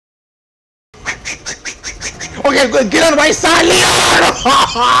Okay, good. Get on the right side, Leon.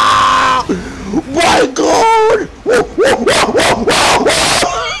 My God.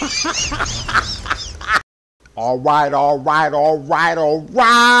 All right.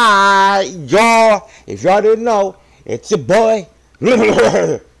 Y'all, if y'all didn't know, it's your boy,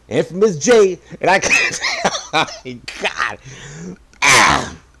 Infamous J, and I can't. Oh my God.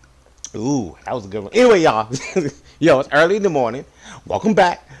 Ah. Ooh, that was a good one. Anyway, y'all, yo, it's early in the morning. Welcome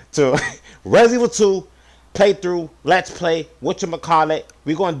back to Resident Evil 2 playthrough. Let's play. Whatchamacallit.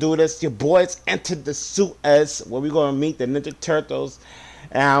 We're gonna do this. Your boys entered the Suez, where we're gonna meet the Ninja Turtles.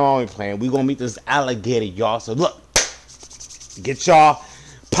 And I'm only playing. We're gonna meet this alligator, y'all. So look, get y'all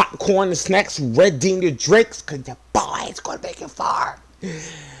popcorn and snacks, redeem your drinks, cause your boy's gonna make it far.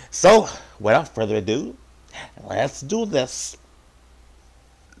 So, without further ado, let's do this.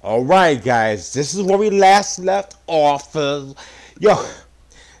 Alright guys, this is where we last left off. Yo,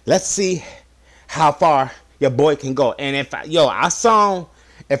 let's see how far your boy can go. And if I sound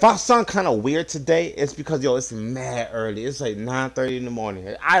kind of weird today, it's because it's mad early. It's like 9:30 in the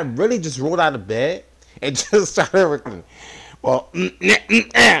morning. I really just rolled out of bed and just started working. Well,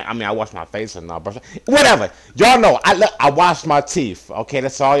 I mean, I washed my face and all, but whatever. Y'all know, I washed my teeth. Okay,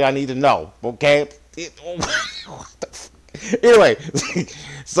 that's all y'all need to know. Okay. Anyway,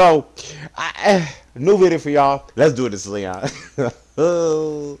 so new video for y'all. Let's do this, Leon.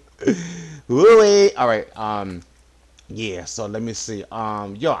 All right. Yeah. So let me see.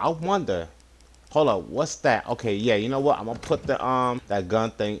 Yo, I wonder. Hold up. What's that? Okay. Yeah. You know what? I'm gonna put the that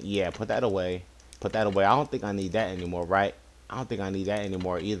gun thing. Yeah. Put that away. Put that away. I don't think I need that anymore, right? I don't think I need that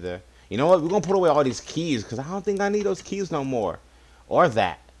anymore either. You know what? We're gonna put away all these keys because I don't think I need those keys no more, or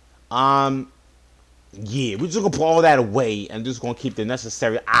that. Yeah, we're just gonna put all that away and just gonna keep the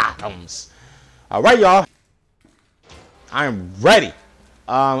necessary items. All right, y'all. I am ready.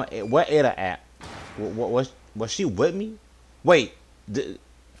 Where Ada at? Was she with me? Wait,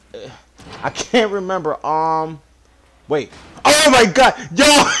 I can't remember. Wait. Oh my God, yo!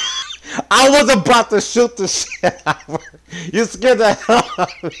 I was about to shoot the shit out of her. You scared the hell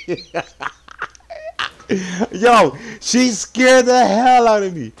out of me. Yo, she scared the hell out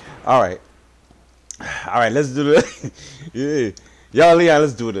of me. All right. All right, let's do this. Yeah. Yo, Leon,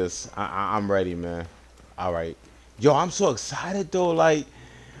 let's do this. I'm ready, man. All right. Yo, I'm so excited, though. Like,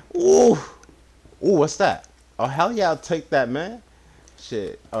 ooh. Ooh, what's that? Oh, hell yeah, I'll take that, man.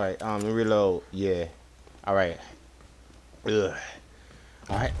 Shit. All right, let me reload. Yeah. All right. Ugh.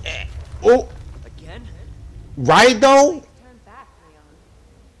 All right. Oh. Again? Right, though?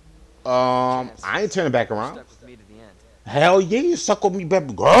 I ain't turning back around. Hell yeah, you suck with me,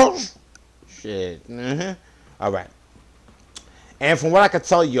 baby girl. Shit. All right. And from what I can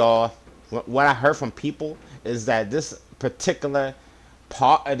tell y'all, what I heard from people is that this particular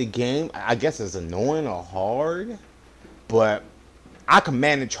part of the game, I guess, is annoying or hard, but I can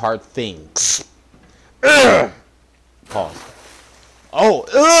manage hard things. Ugh. Pause. Oh,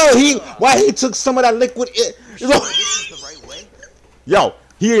 why he took some of that liquid? This is the right way. Yo,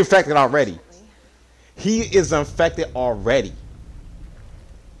 he infected already. He is infected already.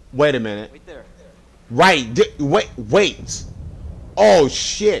 Wait a minute. Wait there. Right. Wait. Oh,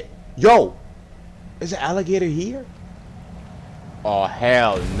 shit. Yo. Is an alligator here? Oh,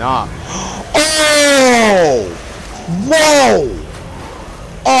 hell nah. Oh! Whoa!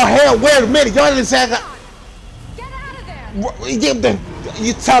 Oh, hell, wait a minute. Y'all didn't say I got... Get out of there.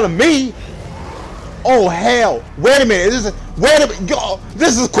 You telling me? Oh, hell. Wait a minute. Wait a minute. Yo,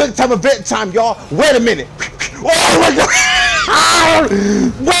 this is quick time event time, y'all. Wait a minute. Oh, my God.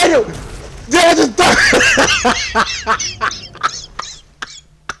 Wait a minute.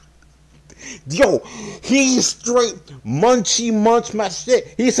 Yo, he straight munch my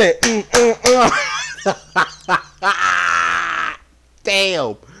shit. He said,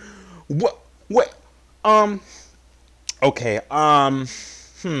 Damn. What? Okay.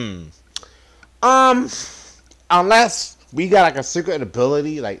 Unless we got like a secret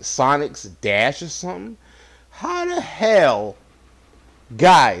ability, like Sonic's Dash or something. How the hell,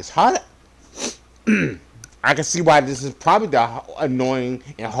 guys? I can see why this is probably the annoying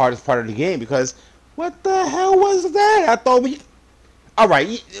and hardest part of the game, because what the hell was that? I thought we...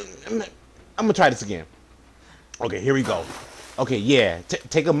 Alright, I'm gonna try this again. Okay, here we go. Okay, yeah,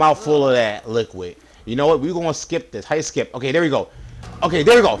 take a mouthful of that liquid. You know what? We're gonna skip this. How you skip? Okay, there we go. Okay,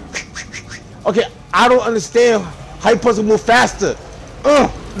 there we go. Okay, I don't understand how you supposed to move faster.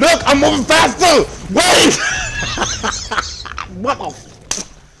 Look, I'm moving faster! Wait! What the...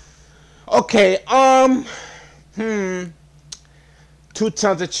 Okay, 2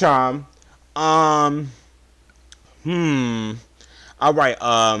 tons of charm. Alright,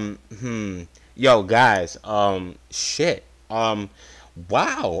 Yo, guys. Shit. Wow.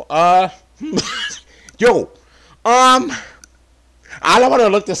 Yo. I don't want to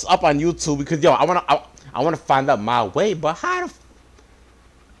look this up on YouTube because yo, I wanna find out my way, but how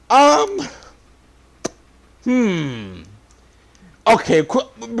the okay,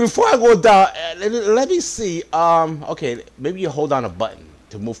 before I go down, let me see. Okay, maybe you hold on a button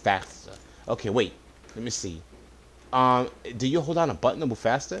to move faster. Okay, wait. Let me see. Do you hold on a button to move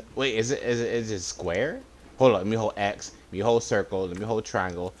faster? Wait, is it square? Hold on, let me hold X. Let me hold circle. Let me hold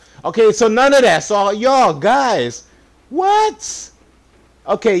triangle. Okay, so none of that. So y'all guys, what?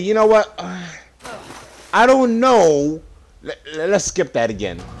 Okay, you know what? I don't know. Let's skip that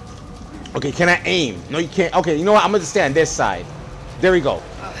again. Okay, can I aim? No, you can't. Okay, you know what? I'm gonna stand this side. There we go.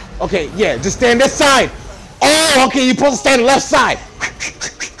 Okay, yeah, just stand this side. Oh, okay, you're supposed to stand the left side.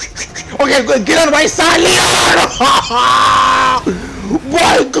 Okay, good. Get on the right side, Leon.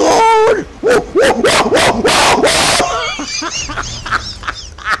 My God.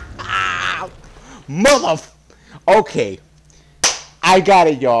 Mother. Okay, I got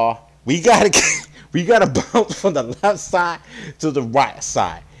it, y'all. We gotta bounce from the left side to the right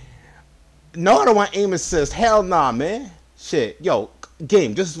side. No, I don't want aim assist. Hell nah, man. Shit, yo,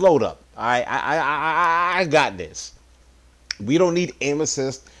 game, just load up. I got this. We don't need aim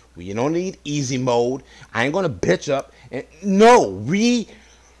assist. We don't need easy mode. I ain't gonna bitch up. And no, we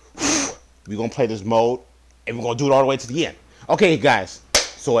gonna play this mode, and we're gonna do it all the way to the end. Okay, guys.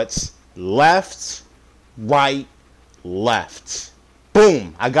 So it's left, right, left.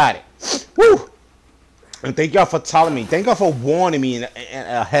 Boom. I got it. Woo. And thank y'all for telling me. Thank y'all for warning me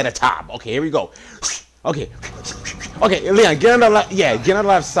ahead of time. Okay, here we go. Okay. Okay, Leon, get on the left. Yeah, get on the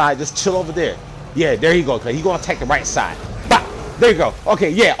left side. Just chill over there. Yeah, there you go. Cause he's gonna take the right side. Bah! There you go.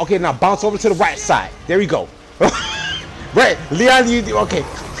 Okay, yeah. Okay, now bounce over to the right side. There you go. Right, Leon. Okay.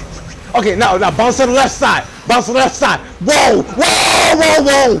 Okay, now bounce to the left side. Bounce to the left side. Whoa! Whoa! Whoa!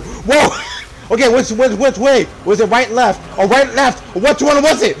 Whoa! Whoa! Okay, which way? Was it right, left, or right, left? Which one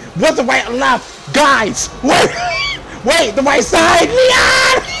was it? Was it right or left? Guys, wait, the right side,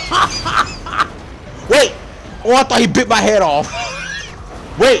 Leon! Wait, oh, I thought he bit my head off.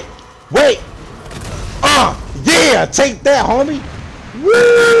 Wait, yeah, take that, homie.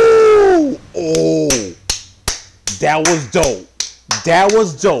 Woo! Oh, that was dope. That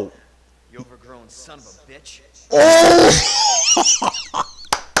was dope. You overgrown son of a bitch. Oh!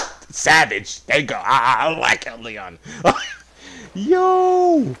 Savage. There you go. I like it, Leon.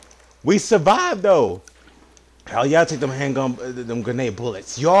 Yo, we survived though. Hell yeah, take them handgun, them grenade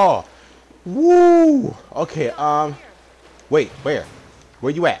bullets, y'all. Woo. Okay. Wait, where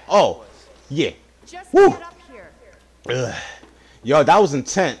you at? Oh, yeah. Woo. Yo, that was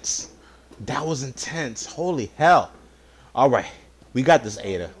intense. That was intense. Holy hell. All right, we got this,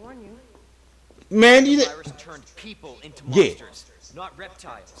 Ada. Man, you virus turned people into monsters, not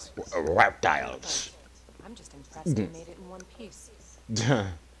reptiles. Reptiles. I'm just impressed you made it in one piece.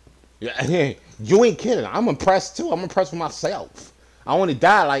 Yeah, you ain't kidding. I'm impressed too. I'm impressed with myself. I only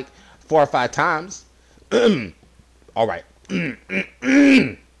died like 4 or 5 times. All right.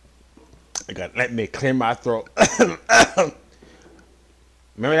 I got let me clear my throat.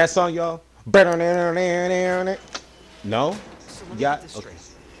 Remember that song, y'all? No? Yeah. Okay.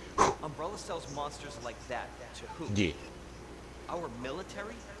 Umbrella sells monsters like that to who? Yeah. Our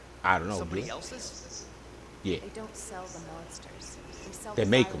military? I don't know. Somebody Yeah. else's? Yeah. They don't sell the monsters. They sell They the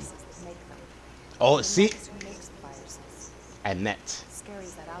make viruses that make them. Oh, The see? net is who makes the viruses. Annette. Scary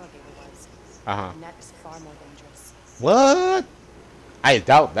as that alligator was. Uh-huh. Annette is far more dangerous. What? I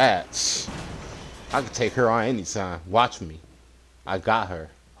doubt that. I could take her on anytime. Watch me. I got her.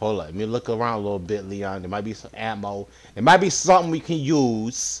 Hold up. Let me look around a little bit, Leon. There might be some ammo. There might be something we can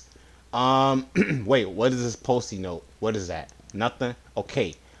use. Wait, what is this Post-it note? What is that? Nothing?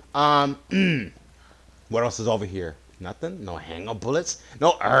 Okay. What else is over here? Nothing? No hanger bullets?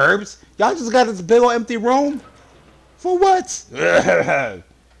 No herbs? Y'all just got this big old empty room? For what?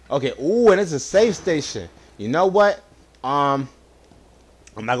 Okay, ooh, and it's a safe station. You know what? I'm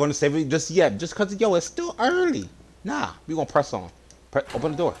not gonna save it just yet, just cause yo, it's still early. Nah, we gonna press on.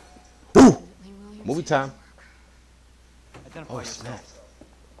 Open the door. Ooh! Movie time. Oh snap.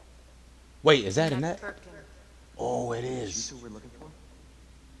 Wait, is that in that? Oh, it is. Who we're looking for?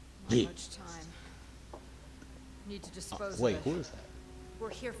 Yeah. Much time. Need to dispose Wait, of who it. is that? We're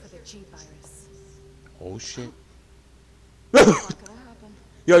here for the G virus. Oh shit. Not gonna happen.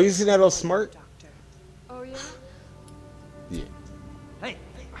 Yo, you see that little smirk? Doctor. Oh yeah? Yeah. Hey!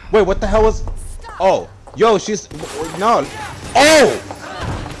 Wait, what the hell was? Stop. Oh, yo, she's no. Oh,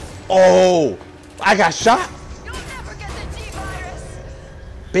 oh, I got shot. You'll never get the G virus.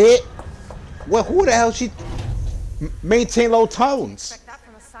 Bit. Well, who the hell she maintain low tones? Expect that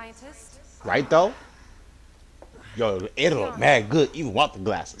from a scientist? Right though? Yo, it'll look mad good even without the Forget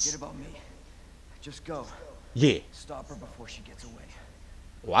glasses. about me. Just go. Yeah. Stop her before she gets away.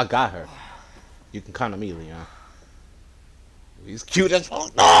 Well, I got her. You can count on me, Leon. He's cute as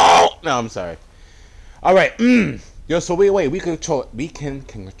fuck. No! No, I'm sorry. Alright, Yo, so wait, we can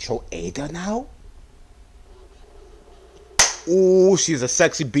control Ada now? Ooh, she's a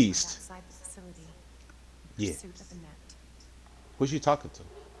sexy beast. Outside the facility. Yeah. Pursuit of the net. Who's she talking to?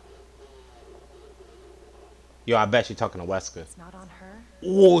 Yo, I bet she's talking to Wesker. It's not on her.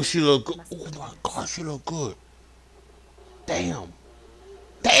 Oh, she look good. Oh my god, she look good. Damn.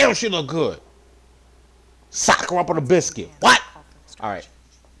 Damn, she look good. Sock her up on a biscuit. What? Alright.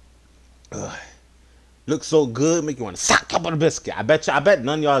 Looks so good, make you want to sock up on a biscuit. I bet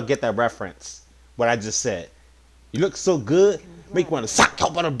none of y'all get that reference. What I just said. You look so good, make you want to sock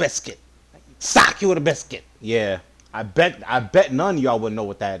up on a biscuit. Sock you with a biscuit. Yeah. I bet none of y'all would know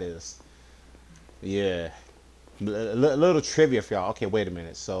what that is. Yeah. Little trivia for y'all. Okay, wait a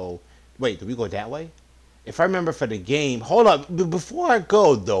minute. So, wait, do we go that way? If I remember for the game, hold up. Before I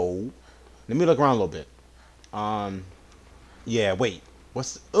go though, let me look around a little bit. Yeah, wait.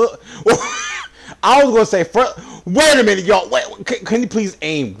 What's I was gonna say first. Wait a minute, y'all. Wait, can you please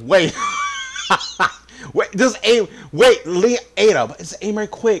aim? Wait. Wait, just aim. Wait, Ada, but just aim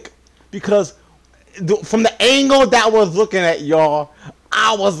right quick because from the angle that I was looking at, y'all,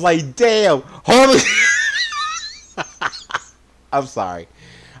 I was like, damn. Holy. I'm sorry.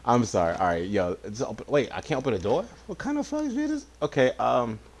 All right, yo. Wait, I can't open the door. What kind of fuck is this? Okay.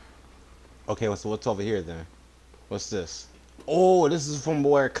 Okay. What's over here then? What's this? Oh, this is from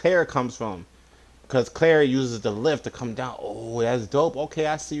where Claire comes from. Because Claire uses the lift to come down. Oh, that's dope. Okay,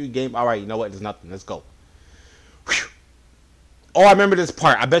 I see you, game. All right, you know what? There's nothing. Let's go. Whew. Oh, I remember this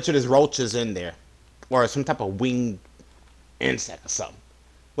part. I bet you there's roaches in there. Or some type of winged insect or something.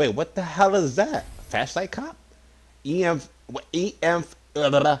 Wait, what the hell is that? Flashlight cop? EMF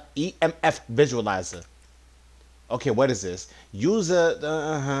visualizer. Okay, what is this? Use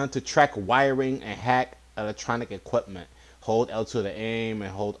to track wiring and hack electronic equipment. Hold L to the aim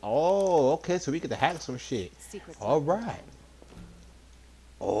and hold. Oh, okay, so we get to hack some shit. All right.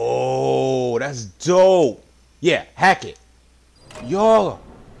 Oh, that's dope. Yeah, hack it. Yo,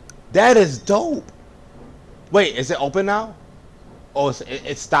 that is dope. Wait, is it open now? Oh,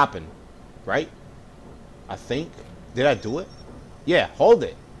 it's stopping, right? I think. Did I do it? Yeah, hold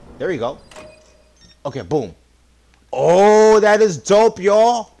it. There you go. Okay, boom. Oh, that is dope,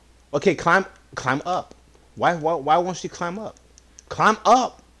 y'all. Okay, climb up. Why won't she climb up? Climb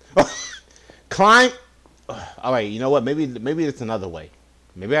up. Climb. All right, you know what? Maybe it's another way.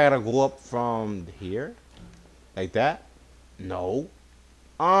 Maybe I gotta go up from here, like that. No.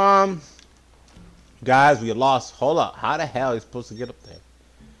 Guys, we lost. Hold up. How the hell are you supposed to get up there?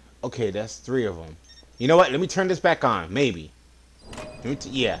 Okay, that's 3 of them. You know what? Let me turn this back on. Maybe. Let me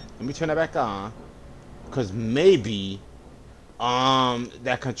turn that back on. Cause maybe,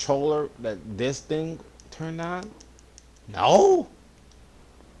 that controller, this thing turned on. No.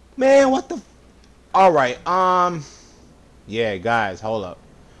 Man, what the? All right. Yeah, guys, hold up.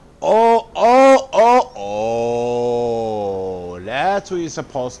 Oh. That's what you're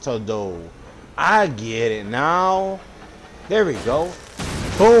supposed to do. I get it now. There we go.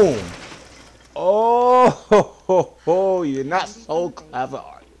 Boom. Oh, you're not so clever,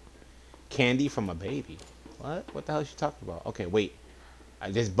 are you? Candy from a baby. What? What the hell is she talking about? Okay, wait.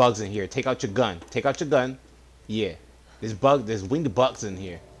 There's bugs in here. Take out your gun. Take out your gun. Yeah. There's winged bugs in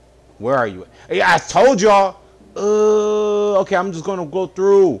here. Where are you? Hey, I told y'all. Okay, I'm just gonna go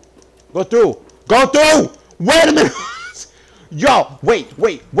through. Go through. Wait a minute. Yo, wait.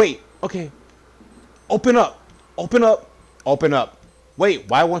 Okay. Open up. Wait,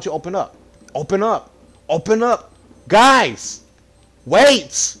 why won't you open up? Open up. Guys.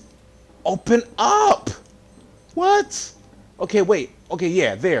 Wait. Open up. What? Okay, wait. Okay,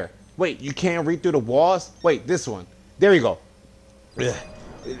 yeah, there. Wait, you can't read through the walls? Wait, this one. There you go.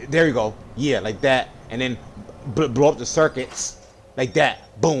 There you go. Yeah, like that. And then blow up the circuits. Like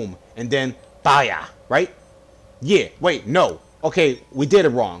that. Boom. And then fire. Right? Yeah. Wait, no. Okay, we did it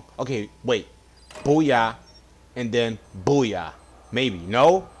wrong. Okay, wait. Booyah. And then booyah. Maybe.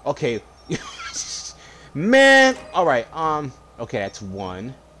 No? Okay. Man. Alright, okay, that's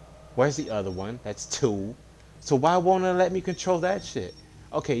 1. Where's the other one? That's 2. So why won't it let me control that shit?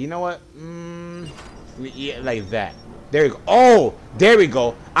 Okay, you know what? Yeah, like that. There you go. Oh, there we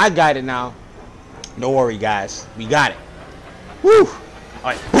go. I got it now. Don't worry, guys. We got it. Woo!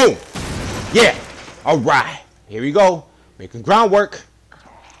 Alright, boom! Yeah! Alright. Here we go. Making groundwork.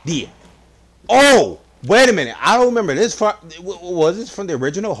 Yeah. Oh, wait a minute. I don't remember this. Was this from the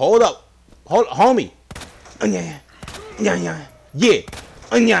original? Hold up. Homie. Yeah.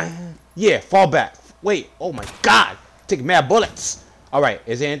 Yeah, fall back. Wait, oh my god. Take mad bullets. Alright,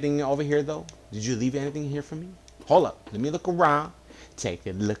 is there anything over here though? Did you leave anything here for me? Hold up. Let me look around. Take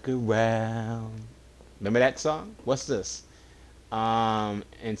a look around. Remember that song? What's this?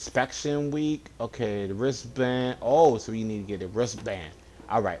 Inspection week. Okay, the wristband. Oh, so you need to get a wristband.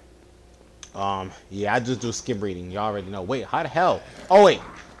 Alright. Yeah, I just do skip reading. You already know. Wait, how the hell? Oh, wait.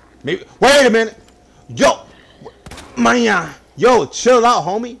 Maybe. Wait a minute. Yo. Man. Yo, chill out,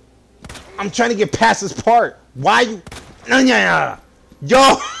 homie. I'm trying to get past this part. Why you?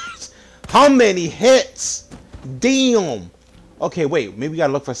 Yo. How many hits? Damn. Okay, wait. Maybe we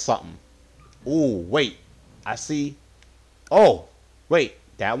gotta look for something. Ooh, wait. I see. Oh, wait.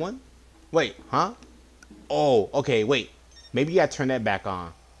 That one? Wait, huh? Oh, okay, wait. Maybe you gotta turn that back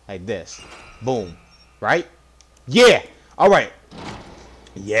on. Like this. Boom. Right? Yeah. Alright.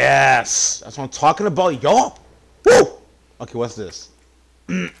 Yes. That's what I'm talking about, y'all. Woo! Okay, what's this?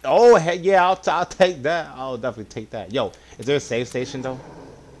 Oh, heck yeah. I'll take that. I'll definitely take that. Yo, is there a save station, though?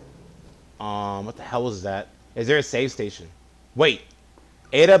 What the hell was that? Is there a save station? Wait.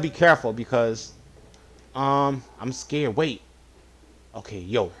 Ada, be careful, because... I'm scared. Wait. Okay,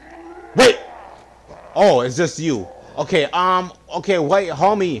 yo. Wait! Oh, it's just you. Okay, okay, wait,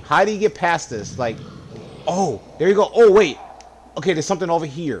 homie, how do you get past this? Like, oh, there you go. Oh, wait. Okay, there's something over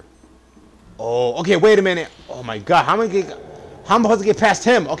here. Oh, okay, wait a minute. Oh my god, how am I supposed to get past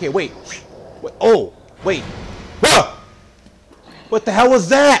him? Okay, wait. Oh, wait. Ah! What the hell was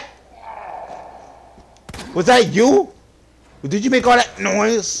that? Was that you? Did you make all that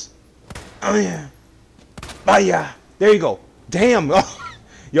noise? Oh yeah. Oh yeah. There you go. Damn.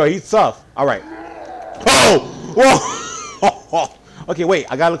 Yo, he's tough. Alright. Oh! Whoa! Okay, wait.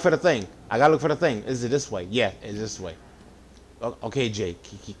 I gotta look for the thing. Is it this way? Yeah, it's this way. Okay, Jay.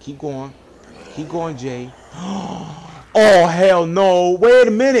 Keep going. Keep going, Jay. Oh, hell no. Wait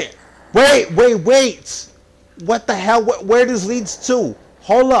a minute. Wait. What the hell? Where this leads to?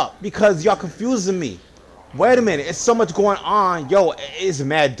 Hold up. Because y'all confusing me. Wait a minute. It's so much going on. Yo, it's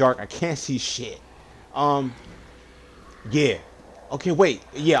mad dark. I can't see shit. Yeah. Okay, wait.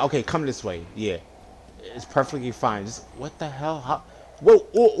 Yeah, okay. Come this way. Yeah. It's perfectly fine. Just what the hell? How? Whoa!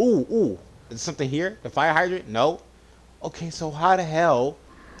 Ooh! Is something here? The fire hydrant? No. Okay, so how the hell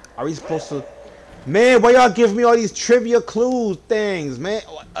are we supposed to? Man, why y'all give me all these trivia clues things, man?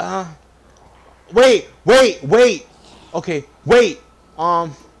 Wait. Okay, wait. Wait.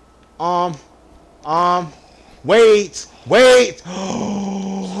 Wait,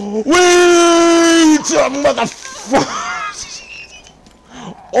 motherfucker.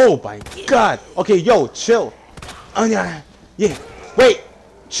 Oh my god. Okay, yo, chill. Yeah. Wait.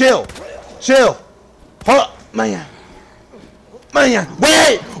 Chill. Hold up. Man.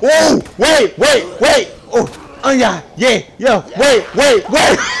 Wait. Oh, wait. Oh, yeah. Yo, wait.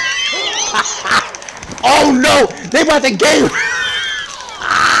 Oh no. They about to game.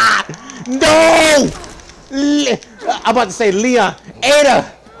 No. I'm about to say Leon.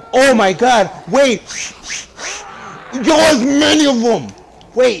 Ada. Oh my god. Wait. Yo, there's many of them.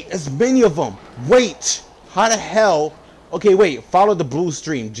 Wait. How the hell? Okay, wait. Follow the blue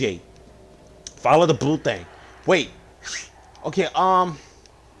stream, Jay. Follow the blue thing. Wait. Okay, Alright,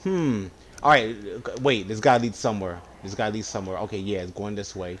 wait. This guy leads somewhere. Okay, yeah, it's going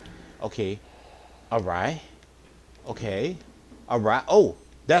this way. Okay. Alright. Oh,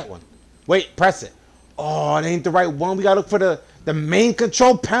 that one. Wait, press it. Oh, it ain't the right one. We gotta look for the main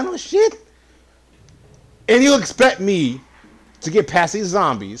control panel shit. And you expect me to get past these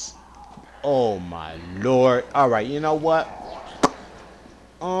zombies? Oh my lord. Alright, you know what?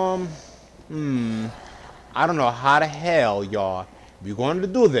 I don't know how the hell, y'all. We're going to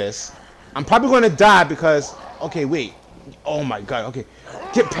do this. I'm probably going to die because... Okay, wait. Oh my god, okay.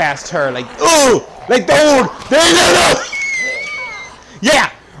 Get past her, like... Oh! Like, dude! Yeah!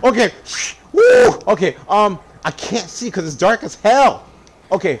 Okay. Woo! Okay, I can't see because it's dark as hell.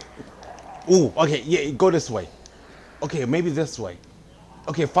 Okay. Ooh, okay, yeah, go this way. Okay, maybe this way.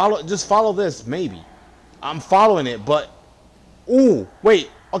 Okay, just follow this, maybe. I'm following it, but... Ooh,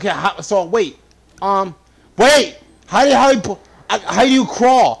 wait. Okay, wait. Wait! How do you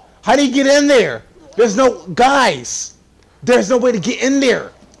crawl? How do you get in there? There's no... Guys! There's no way to get in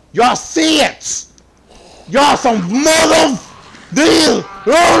there. Y'all see it! Y'all some mother...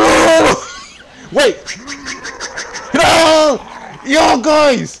 Wait! No! Yo,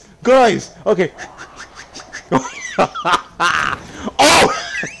 guys! Okay. Oh!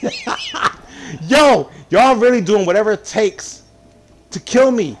 Yo! Y'all really doing whatever it takes to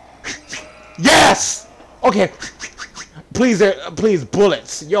kill me. Yes! Okay. Please, please,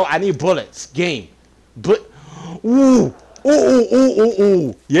 bullets. Yo, I need bullets. Game. Ooh.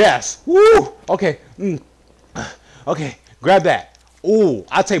 Ooh. Yes. Woo. Okay. Okay. Grab that. Ooh.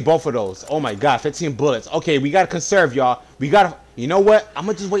 I'll take both of those. Oh my god. 15 bullets. Okay. We gotta conserve, y'all. We gotta. You know what? I'm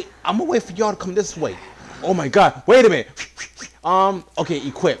gonna just wait. I'm gonna wait for y'all to come this way. Oh my god. Wait a minute. Okay.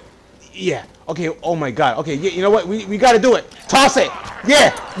 Equip. Yeah. Okay. Oh my god. Okay. Yeah. You know what? We gotta do it. Toss it.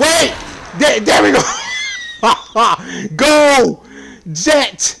 Yeah. Wait. There we go. Go!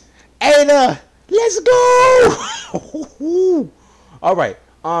 Jet! Ada! Let's go! Alright.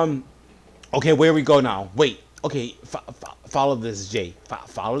 Okay, where we go now? Wait. Okay, follow this, J.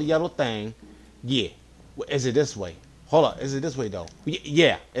 Follow the yellow thing. Yeah. Is it this way? Hold up. Is it this way, though?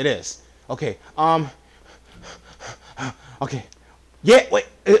 Yeah, it is. Okay, okay. Yeah, wait.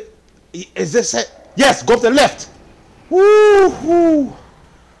 Is this it? Yes, go up the lift! Woo!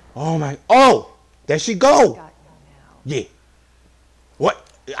 Oh, my... Oh! There she go. Yeah. What?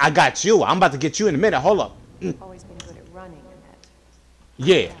 I got you. I'm about to get you in a minute. Hold up. Always been good at running, Annette.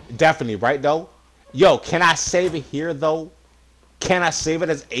 Yeah, definitely. Right, though? Yo, can I save it here, though? Can I save it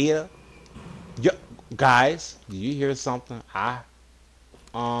as Ada? Yo, guys, do you hear something?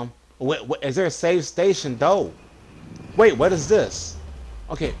 Wait, is there a save station, though? Wait, what is this?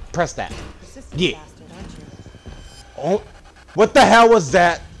 Okay, press that. Yeah. Oh, what the hell was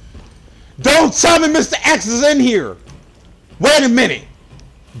that? Don't tell me Mr. X is in here. Wait a minute.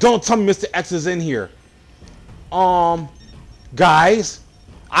 Don't tell me Mr. X is in here. Guys,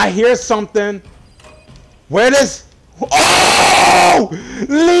 I hear something. Where is? Oh,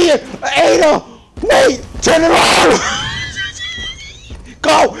 Leah, Ada, wait, turn it on.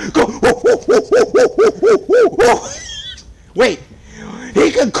 Go. Wait,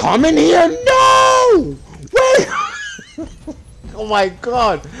 he can come in here? No. Wait. Oh my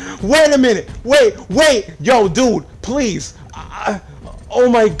god. Wait a minute. Wait. Yo, dude, please. Oh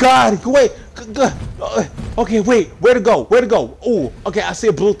my god. Wait. Okay, wait. Where to go? Oh, okay, I see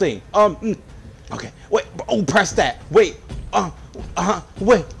a blue thing. Okay. Wait. Oh, press that. Wait.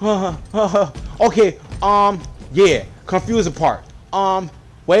 Wait. Okay. Yeah. Confusing part.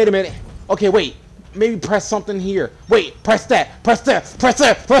 Wait a minute. Okay, wait. Maybe press something here. Wait. Press that. Press there.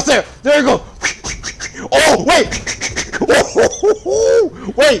 There you go. Oh, wait.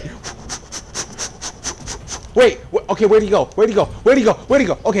 Wait. Okay, where'd he go?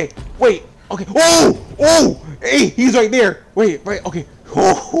 Okay, wait. Okay. Oh! Hey, he's right there. Wait. Okay.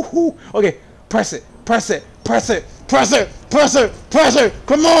 Okay. Press it.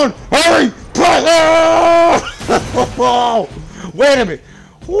 Come on. Hurry. Press it. Wait a minute.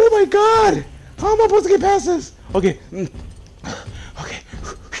 Oh my god. How am I supposed to get past this? Okay. Okay.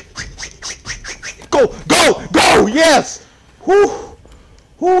 Go! Yes! Whew!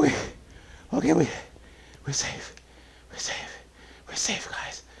 Okay, we're safe. We're safe,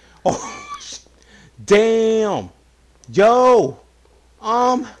 guys. Oh, damn! Yo!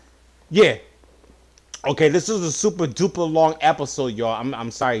 Yeah. Okay, this is a super duper long episode, y'all.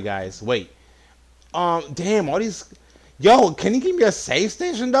 I'm sorry, guys. Wait. Damn, all these... Yo, can you give me a save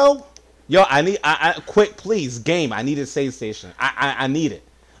station, though? Yo, I quick, please, game. I need a save station. I need it.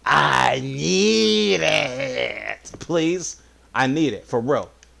 I need it. Please. I need it. For real.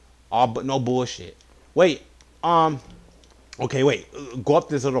 All but no bullshit. Wait. Okay, wait. Go up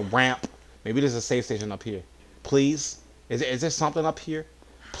this little ramp. Maybe there's a safe station up here. Please. Is there something up here?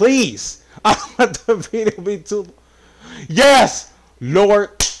 Please. I want the video to be too... Yes!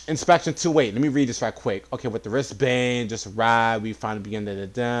 Lower inspection 2. Wait, let me read this right quick. Okay, with the wristband, just arrived. We finally begin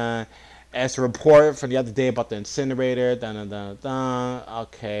to as a report from the other day about the incinerator.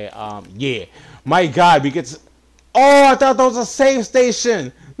 Okay, yeah. My God, we get to... Oh, I thought that was a save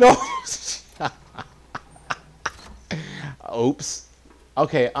station. No. Oops.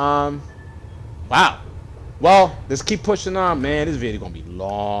 Okay, wow. Well, let's keep pushing on, man. This video gonna be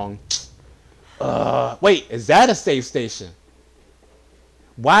long. Wait, is that a save station?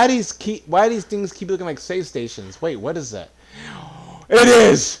 Why these things keep looking like save stations? Wait, what is that? It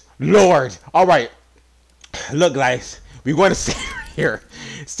is! Lord! Alright. Look, guys, we're going to stay here.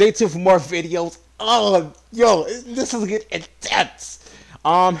 Stay tuned for more videos. Oh, yo, this is getting intense.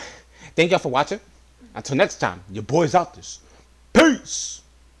 Thank y'all for watching. Until next time, your boy's out this. Peace!